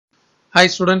Hi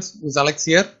students, this is Alex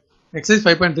here. Exercise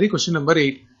 5.3 question number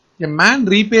 8. A man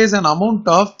repays an amount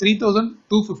of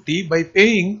 3,250 by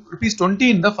paying rupees 20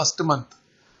 in the first month.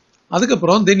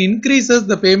 அதுக்கப்புறம் then increases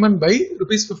the payment by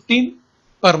rupees 15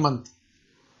 per month.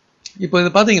 இப்போ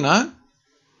இது பாத்தீங்கன்னா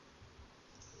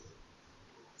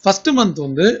first month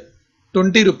வந்து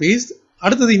 20 rupees,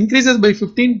 அடுத்தது increases by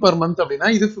 15 per month அப்படின்னா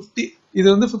இது 50, இது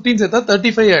வந்து 15 சேர்த்தா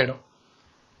 35 ஆயிடும்.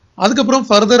 அதுக்கப்புறம்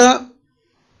further-ஆ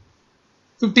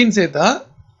 15 சேர்த்தா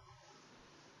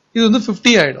இது வந்து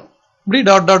 50 ஆயிடும். இப்படி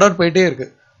டாட் டாட் டாட் போயிட்டே இருக்கு.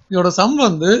 இதோட சம்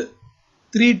வந்து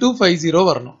 3250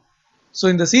 வரணும். ஸோ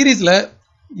இந்த சீரீஸ்ல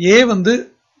A வந்து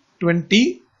 20,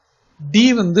 D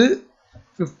வந்து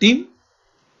 15,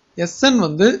 SN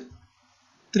வந்து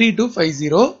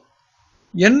 3250,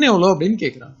 N எவ்வளோ அப்படின்னு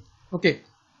கேட்குறாங்க. ஓகே,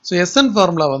 ஸோ SN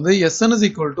ஃபார்முலா வந்து SN is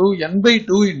equal to N by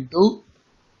 2 into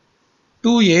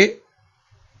 2A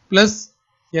plus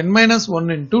N minus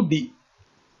 1 into D.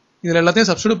 இதில் எல்லாத்தையும்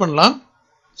சப்ஸ்டிட்யூட் பண்ணலாம்.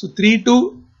 So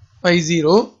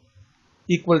 3250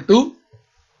 equal to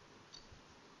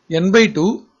n by 2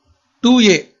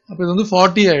 2a, அப்போ இது வந்து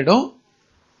 40 ஆயிடும்,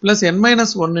 பிளஸ் n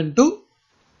minus 1 into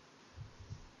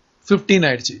 15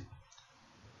 ஆயிடுச்சு.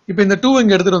 இப்போ இந்த 2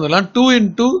 இங்க எடுத்துட்டு வந்துடலாம். 2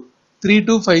 into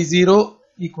 3250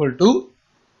 equal to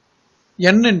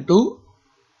n into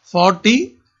 40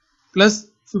 plus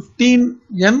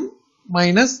 15n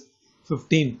minus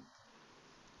 15.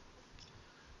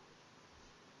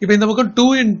 இப்போ இந்த பக்கம் 2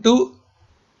 into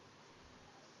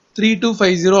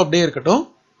 3250 அப்படியே இருக்கட்டும்,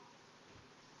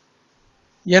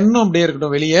 n அப்படியே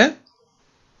இருக்கட்டும் வெளியே.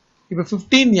 இப்போ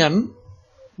 15n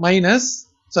minus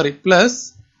plus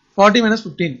 40 minus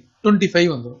 15 25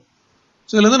 வந்துடும்.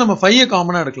 ஸோ இதுல இருந்து நம்ம 5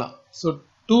 காமனா எடுக்கலாம். So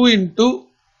 2 into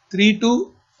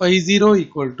 3250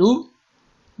 equal to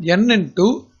n into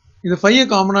இது 5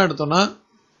 காமனா எடுத்தோம்னா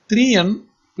 3n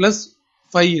plus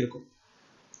 5 இருக்கும்.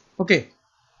 ஓகே,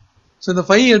 ஸோ இந்த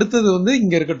 5 எடுத்தது வந்து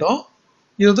இங்க இருக்கட்டும்,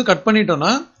 இது வந்து கட்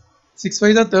பண்ணிட்டோம்னா 6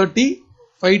 5 30,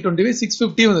 525,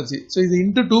 650 வந்துருச்சு. ஸோ இது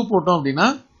இன்ட்டு 2 போட்டோம் அப்படின்னா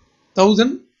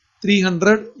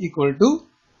 1300 equal to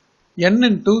n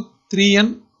into 3n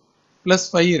plus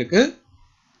 5 இருக்கு.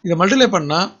 இதை மல்டிப்ளை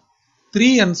பண்ணா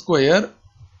 3n ஸ்கொயர்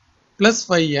பிளஸ்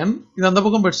 5n, இது அந்த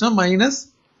பக்கம் போயிடுச்சுன்னா மைனஸ்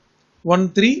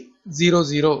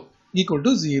 1300 ஈக்குவல்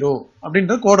டு 0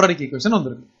 அப்படின்ற குவாட்ராட்டிக் ஈக்குவேஷன்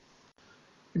வந்திருக்கு.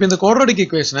 இப்போ இந்த குவாட்ராட்டிக்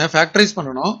ஈக்குவேஷனை ஃபேக்டரைஸ்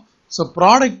பண்ணணும். ஸோ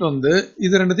ப்ராடக்ட் வந்து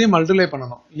இது ரெண்டுத்தையும் மல்டிப்ளை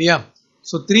பண்ணணும் இல்லையா?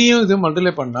 ஸோ 3யும் இது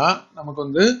மல்டிப்ளை பண்ணா நமக்கு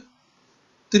வந்து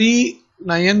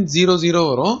 3900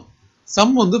 வரும்.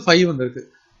 சம் வந்து 5 வந்திருக்கு.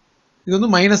 இது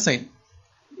வந்து மைனஸ் சைன்.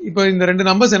 இப்போ இந்த ரெண்டு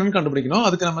நம்பர்ஸ் என்னன்னு கண்டுபிடிக்கணும்.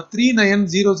 அதுக்கு நம்ம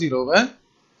 3900வை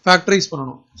ஃபேக்டரைஸ்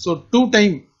பண்ணணும். ஸோ 2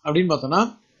 டைம் அப்படின்னு பார்த்தோம்னா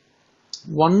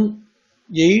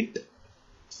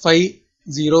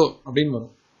 1850 அப்படின்னு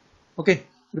வரும். ஓகே,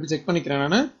 திருப்பி செக் பண்ணிக்கிறேன்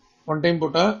நான். 1 டைம்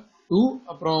போட்டா 2,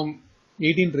 அப்புறம்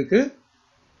 18 இருக்கு,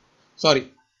 சாரி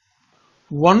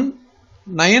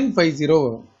 1950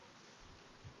 வரும்.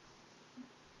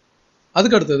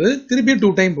 அதுக்கு அடுத்தது திருப்பி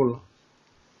 2 டைம் போடலாம்.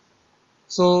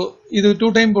 ஸோ இது 2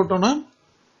 டைம் போட்டோம்னா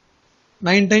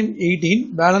 9 டைம் 18,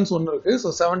 பேலன்ஸ் 1 இருக்கு. ஸோ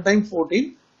 7 டைம் 14,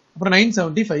 அப்புறம்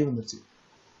 975 வந்துருச்சு.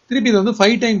 திருப்பி இது வந்து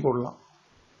 5 டைம் போடலாம்.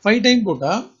 5 டைம்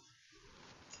போட்டா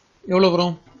எவ்வளோ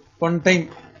வரும்? 1 டைம்,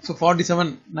 ஸோ 47,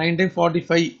 9 டைம்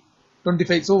 45,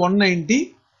 25, ஸோ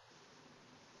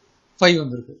 195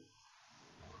 வந்திருக்கு.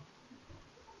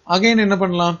 அகைன் என்ன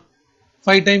பண்ணலாம்?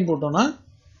 5 டைம் போட்டோம்னா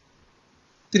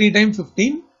 3 டைம்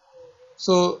 15,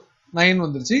 ஸோ 9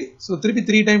 வந்துருச்சு. ஸோ திருப்பி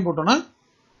 3 டைம் போட்டோம்னா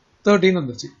 13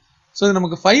 வந்துருச்சு. ஸோ இது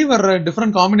நமக்கு 5 வர்ற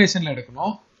டிஃப்ரெண்ட் காம்பினேஷன்ல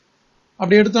எடுக்கணும்.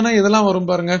 அப்படி எடுத்தோம்னா இதெல்லாம் வரும்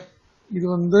பாருங்க. இது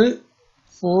வந்து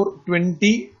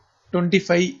 420,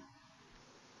 25,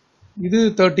 இது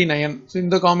 39. ஸோ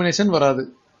இந்த காம்பினேஷன் வராது.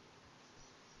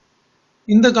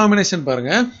 இந்த காம்பினேஷன்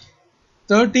பாருங்க,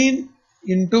 13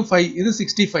 into 5 இது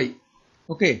 65.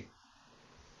 ஓகே,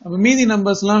 அப்ப மீதி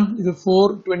நம்பர்ஸ்லாம் இது 4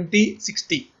 20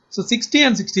 60. ஸோ 60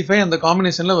 and 65 அந்த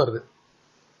காம்பினேஷன்ல வருது.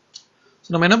 ஸோ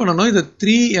நம்ம என்ன பண்ணணும்? இது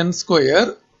 3n square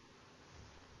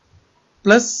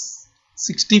plus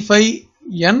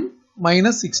 65n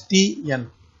minus 60n,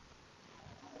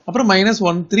 அப்புறம் மைனஸ்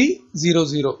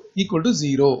 1300 ஈக்குவல் டு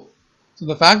 0. ஸோ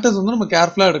இந்த ஃபேக்டர்ஸ் வந்து நம்ம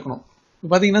கேர்ஃபுல்லா எடுக்கணும். இப்போ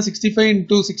பார்த்தீங்கன்னா 65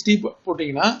 into 60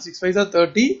 போட்டிங்கன்னா 6 5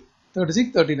 30, 36,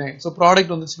 39. ஸோ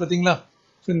ப்ராடக்ட் வந்துச்சு பார்த்தீங்களா?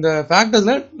 ஸோ இந்த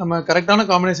ஃபேக்டர்ஸில் நம்ம கரெக்டான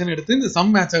காம்பினேஷன் எடுத்து இந்த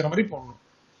சம் மேட்ச் ஆகிற மாதிரி போடணும்.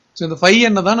 ஸோ இந்த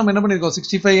 5n தான் நம்ம என்ன பண்ணியிருக்கோம்?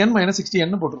 65n மைனஸ்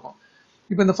 60n போட்டிருக்கோம்.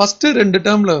 இப்போ இந்த ஃபர்ஸ்ட் 2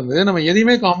 டேர்மில் வந்து நம்ம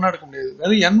எதையுமே காமனாக எடுக்க முடியாது,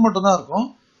 வெறும் n மட்டும் தான் இருக்கும்.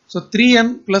 ஸோ 3n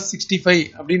பிளஸ் 65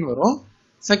 அப்படின்னு வரும்.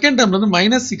 செகண்ட் டேர்ம்ல வந்து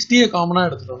மைனஸ் 60 காமனாக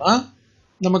எடுத்துட்டோம்னா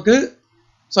நமக்கு,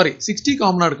 சாரி 60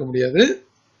 காமனாக எடுக்க முடியாது.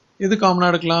 எது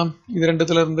காமனாக எடுக்கலாம்? இது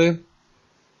ரெண்டுத்துல இருந்து.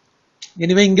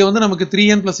 எனிவே இங்க வந்து நமக்கு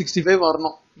 3n plus 65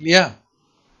 வரணும் இல்லையா?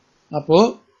 அப்போ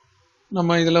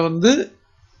நம்ம இதுல வந்து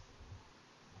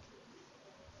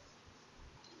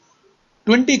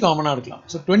 20 காமனா எடுக்கலாம்.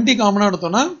 ஸோ 20 காமனா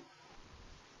எடுத்தோம்னா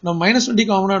நம்ம -20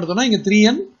 காமனா எடுத்தோம்னா இங்க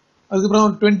 3n, அதுக்கப்புறம்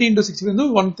 20 into 65 வந்து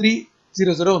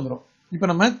 1300 வந்துடும். இப்போ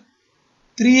நம்ம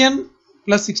 3n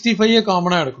plus 65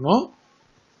 காமனா எடுக்கணும்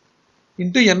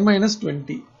into n minus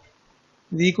 20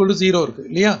 இது equal to 0 இருக்கு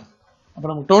இல்லையா? அப்போ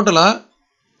நம்ம டோட்டலா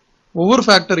ஒவ்வொரு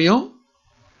ஃபேக்டரையும்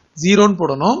 0ன்னு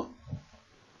போடணும்.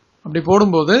 அப்படி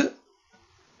போடும்போது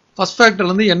ஃபர்ஸ்ட் ஃபேக்டர்ல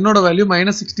இருந்து n ஓட வேல்யூ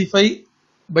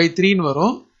 -65/3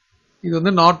 வரும். இது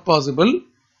வந்து நாட் பாசிபிள்.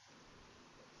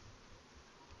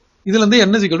 இதுல இருந்து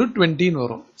n is equal to 20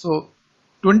 வரும். ஸோ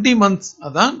 20 months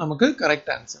அதான் நமக்கு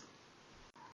கரெக்ட் ஆன்சர்.